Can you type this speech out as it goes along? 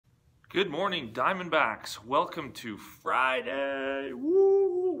Good morning, Diamondbacks. Welcome to Friday.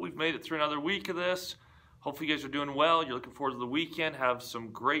 Woo! We've made it through another week of this. Hopefully you guys are doing well. You're looking forward to the weekend. Have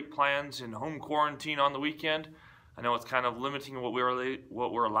some great plans in home quarantine on the weekend. I know it's kind of limiting what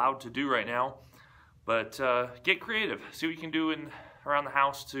we're allowed to do right now, but get creative. See what you can do around the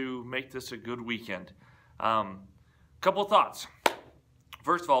house to make this a good weekend. Couple of thoughts.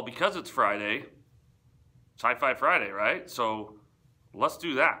 First of all, because it's Friday, it's High Five Friday, right? So let's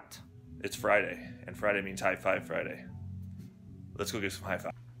do that. It's Friday, and Friday means High Five Friday. Let's go get some high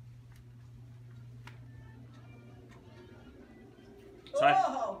five.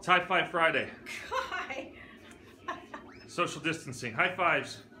 It's High Five Friday. God. Social distancing. High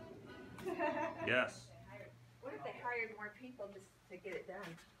fives. Yes. What if they hired more people just to get it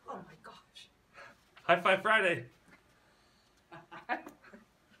done? Oh my gosh. High Five Friday.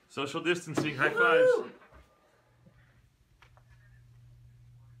 Social distancing. High fives.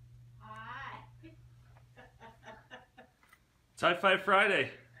 It's High Five Friday.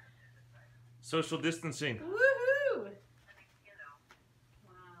 Social distancing. Woohoo!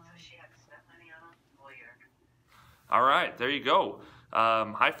 All right, there you go.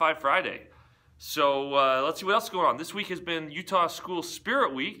 High Five Friday. So let's see what else is going on. This week has been Utah School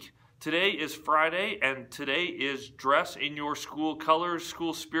Spirit Week. Today is Friday, and today is Dress in Your School Colors,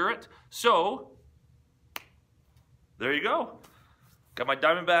 School Spirit. So, there you go. Got my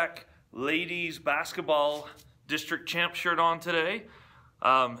Diamondback ladies basketball district champ shirt on today.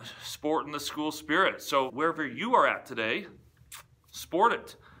 Sporting the school spirit. So wherever you are at today, sport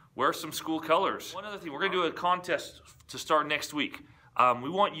it. Wear some school colors. One other thing, we're going to do a contest to start next week. We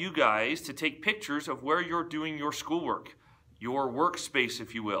want you guys to take pictures of where you're doing your schoolwork, your workspace,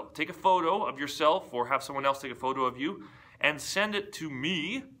 if you will. Take a photo of yourself or have someone else take a photo of you and send it to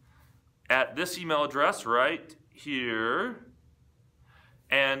me at this email address right here.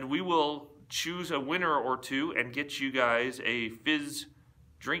 And we will choose a winner or two and get you guys a Fizz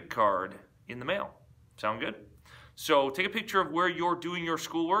drink card in the mail. Sound good? So take a picture of where you're doing your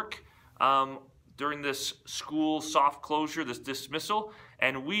schoolwork during this school soft closure, this dismissal,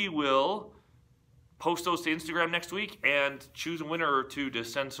 and we will post those to Instagram next week and choose a winner or two to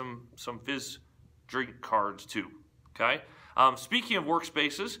send some Fizz drink cards to. Okay? Speaking of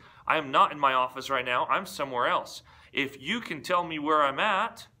workspaces, I am not in my office right now. I'm somewhere else. If you can tell me where I'm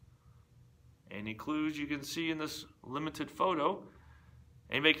at, any clues you can see in this limited photo?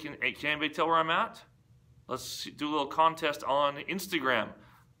 Can anybody tell where I'm at? Let's do a little contest on Instagram.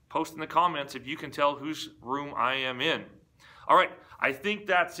 Post in the comments if you can tell whose room I am in. All right, I think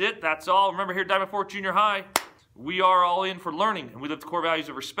that's it. That's all. Remember here at Diamond Fork Junior High, we are all in for learning, and we live the core values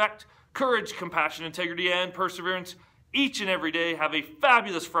of respect, courage, compassion, integrity, and perseverance each and every day. Have a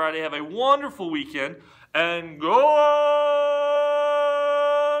fabulous Friday. Have a wonderful weekend, and go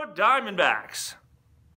Diamondbacks!